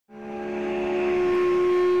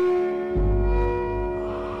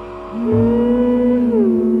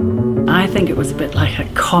think it was a bit like a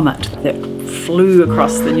comet that flew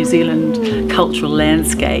across the New Zealand cultural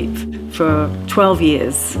landscape for 12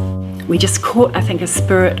 years. We just caught, I think, a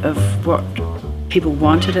spirit of what people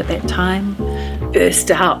wanted at that time, burst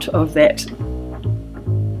out of that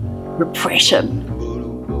repression.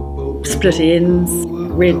 Split ends,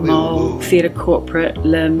 red mole, theatre corporate,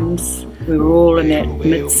 limbs. We were all in that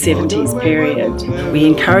mid-70s period. We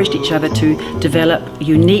encouraged each other to develop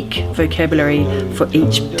unique vocabulary for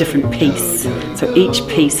each different piece. So each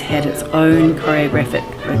piece had its own choreographic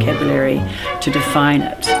vocabulary to define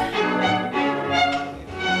it.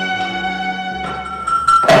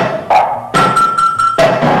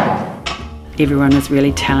 Everyone was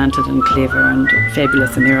really talented and clever and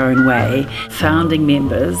fabulous in their own way. Founding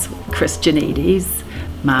members, Chris Janides,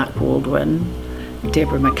 Mark Baldwin,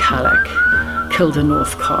 Deborah McCulloch, Kilda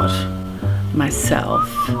Northcott, myself,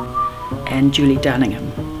 and Julie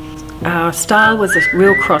Dunningham. Our style was a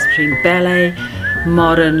real cross between ballet,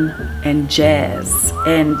 modern, and jazz,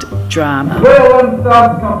 and drama. We're one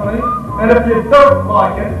dance company, and if you don't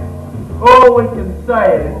like it, all we can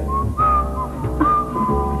say is,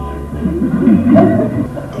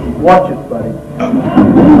 watch it, buddy.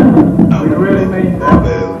 We really mean that.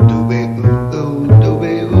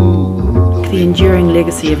 The enduring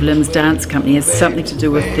legacy of Lim's Dance Company has something to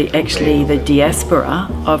do with the diaspora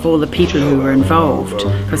of all the people who were involved,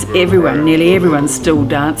 because nearly everyone's still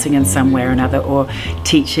dancing in some way or another, or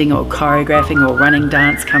teaching or choreographing or running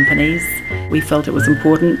dance companies. We felt it was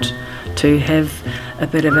important to have a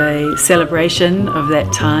bit of a celebration of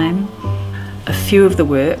that time. A few of the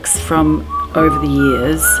works from over the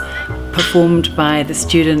years performed by the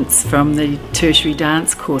students from the tertiary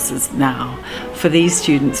dance courses now. For these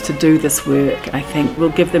students to do this work, I think, will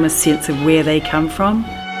give them a sense of where they come from.